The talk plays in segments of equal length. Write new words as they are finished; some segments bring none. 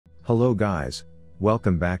Hello guys,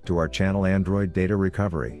 welcome back to our channel Android Data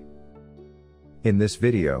Recovery. In this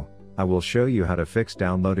video, I will show you how to fix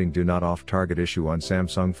downloading Do Not Off Target issue on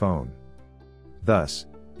Samsung phone. Thus,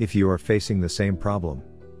 if you are facing the same problem,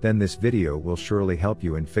 then this video will surely help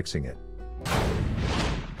you in fixing it.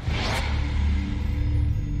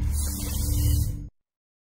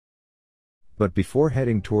 But before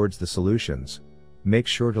heading towards the solutions, make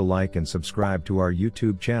sure to like and subscribe to our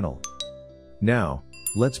YouTube channel. Now,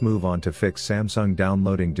 let's move on to fix Samsung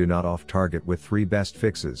downloading Do Not Off Target with 3 best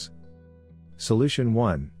fixes. Solution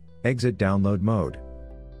 1. Exit download mode.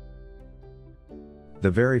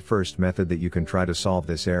 The very first method that you can try to solve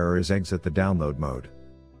this error is exit the download mode.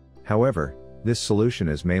 However, this solution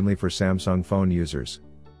is mainly for Samsung phone users.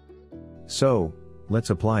 So, let's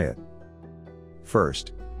apply it.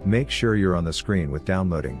 First, make sure you're on the screen with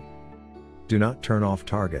downloading. Do not turn off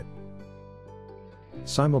target.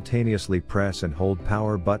 Simultaneously press and hold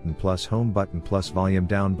power button plus home button plus volume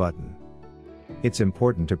down button. It's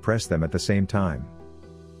important to press them at the same time.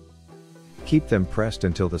 Keep them pressed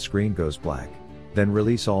until the screen goes black, then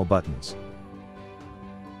release all buttons.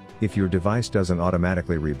 If your device doesn't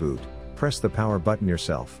automatically reboot, press the power button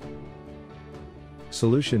yourself.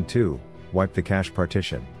 Solution 2. Wipe the cache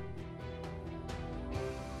partition.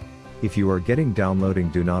 If you are getting downloading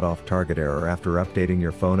Do Not Off Target error after updating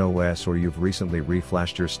your phone OS or you've recently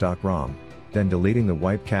reflashed your stock ROM, then deleting the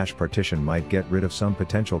wipe cache partition might get rid of some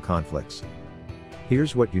potential conflicts.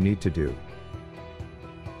 Here's what you need to do.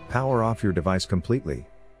 Power off your device completely.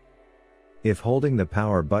 If holding the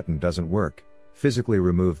power button doesn't work, physically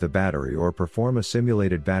remove the battery or perform a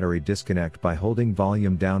simulated battery disconnect by holding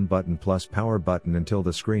volume down button plus power button until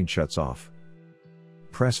the screen shuts off.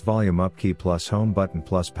 Press volume up key plus home button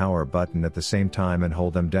plus power button at the same time and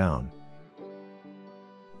hold them down.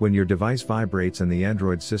 When your device vibrates and the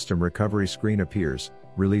Android system recovery screen appears,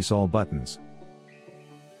 release all buttons.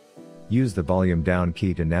 Use the volume down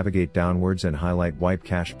key to navigate downwards and highlight wipe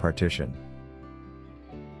cache partition.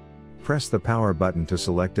 Press the power button to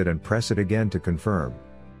select it and press it again to confirm.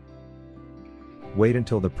 Wait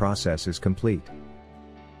until the process is complete.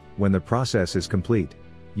 When the process is complete,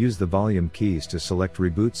 use the volume keys to select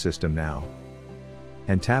Reboot System Now.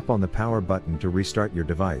 And tap on the power button to restart your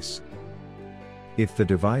device. If the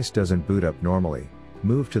device doesn't boot up normally,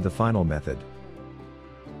 move to the final method.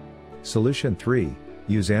 Solution 3.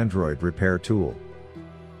 Use Android Repair Tool.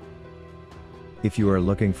 If you are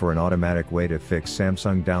looking for an automatic way to fix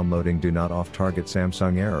Samsung downloading Do Not Off Target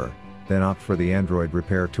Samsung error, then opt for the Android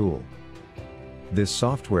Repair Tool. This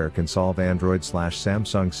software can solve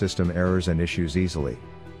Android/Samsung system errors and issues easily.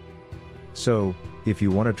 So, if you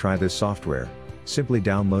want to try this software, simply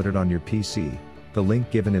download it on your PC, the link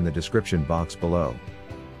given in the description box below.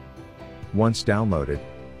 Once downloaded,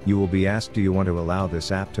 you will be asked, do you want to allow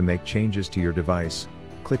this app to make changes to your device?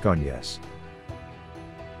 Click on Yes.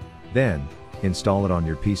 Then, install it on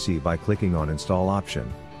your PC by clicking on Install option.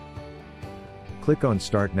 Click on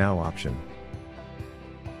Start Now option.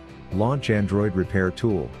 Launch Android Repair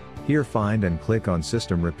Tool. Here find and click on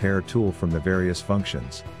System Repair Tool from the various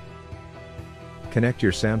functions. Connect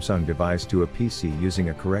your Samsung device to a PC using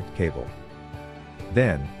a correct cable.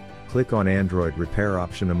 Then, click on Android Repair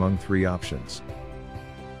option among 3 options.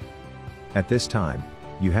 At this time,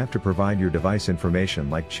 you have to provide your device information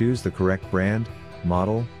like choose the correct brand,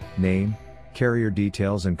 model, name, carrier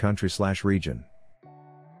details and country/region.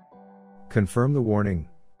 Confirm the warning.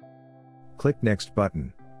 Click Next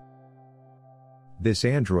button. This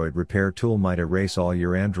Android Repair Tool might erase all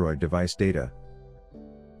your Android device data.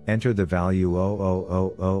 Enter the value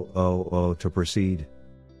 00000 to proceed.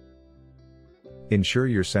 Ensure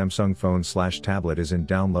your Samsung phone/tablet is in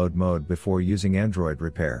download mode before using Android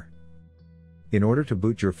Repair. In order to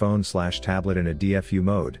boot your phone/tablet in a DFU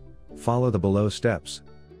mode, follow the below steps.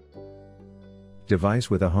 Device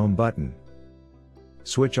with a home button.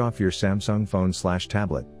 Switch off your Samsung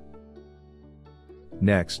phone/tablet.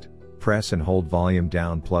 Next, press and hold volume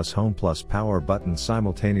down plus home plus power buttons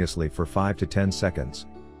simultaneously for 5 to 10 seconds.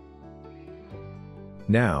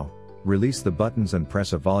 Now, release the buttons and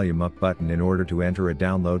press a volume up button in order to enter a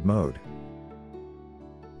download mode.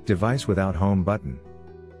 Device without home button.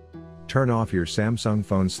 Turn off your Samsung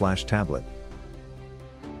phone/tablet.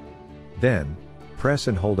 Then, press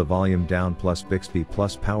and hold a volume down plus Bixby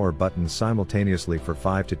plus power buttons simultaneously for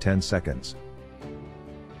 5 to 10 seconds.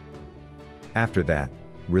 After that,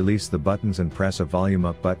 release the buttons and press a volume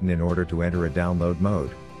up button in order to enter a download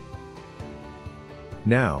mode.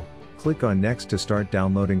 Now, click on Next to start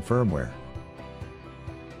downloading firmware.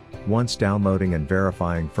 Once downloading and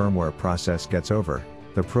verifying firmware process gets over,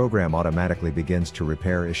 the program automatically begins to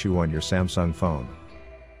repair issue on your Samsung phone.